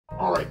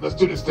Alright, let's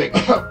do this thing.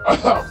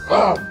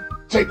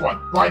 Take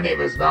one. My name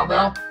is Mao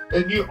Mao,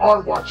 and you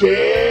are watching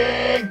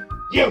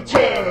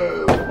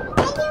YouTube!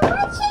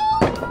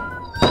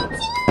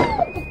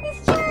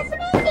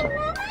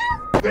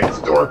 Thanks,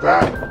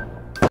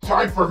 Doorbat.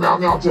 Time for Mao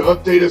Mao to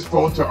update his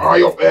phone to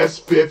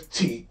iOS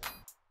 15.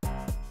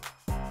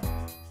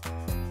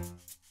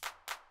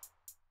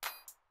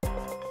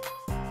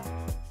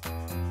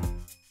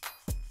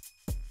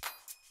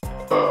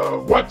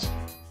 What?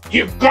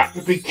 You've got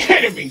to be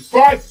kidding me!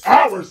 5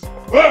 hours!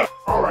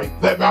 Alright,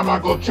 let Mao Mao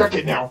go check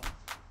it now.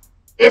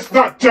 It's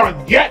not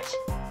done yet!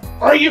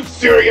 Are you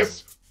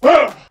serious?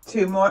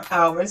 2 more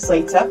hours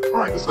later.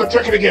 Alright, let's go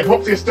check it again.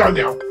 Hopefully it's done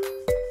now.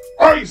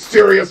 Are you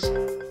serious?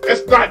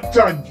 It's not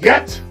done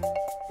yet?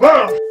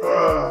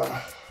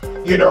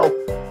 You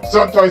know,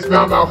 sometimes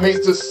Mao Mao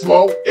hates this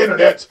slow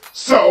internet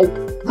so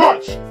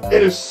much.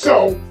 It is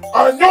so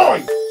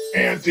annoying.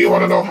 And do you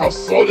want to know how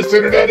slow this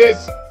internet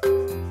is?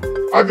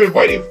 I've been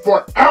waiting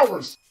for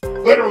hours,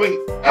 literally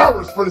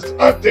hours, for this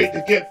update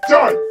to get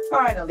done.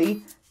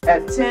 Finally,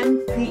 at 10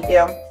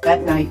 p.m.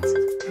 at night.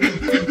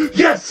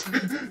 Yes,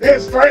 it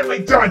is finally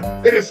done.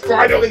 It is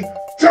finally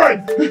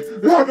done.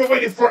 I've been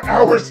waiting for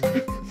hours.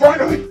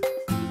 Finally.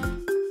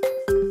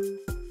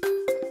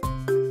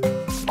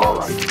 All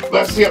right,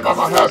 let's see what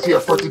Mama has here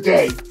for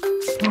today.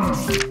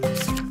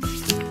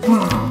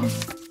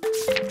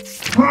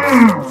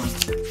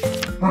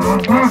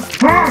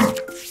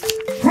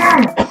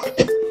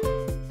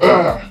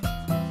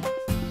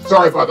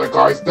 Sorry about that,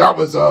 guys. That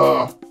was,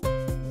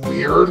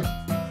 weird.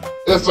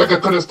 It's like I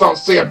couldn't stop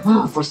saying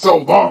for so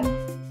long.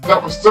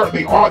 That was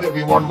certainly odd,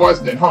 everyone,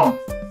 wasn't it, huh?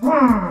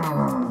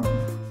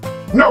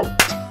 No!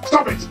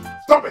 Stop it!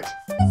 Stop it!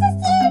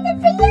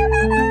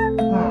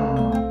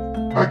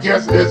 I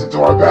guess it is a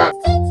Doorbat.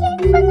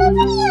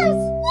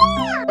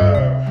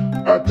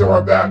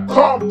 Doorbat,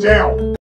 calm down!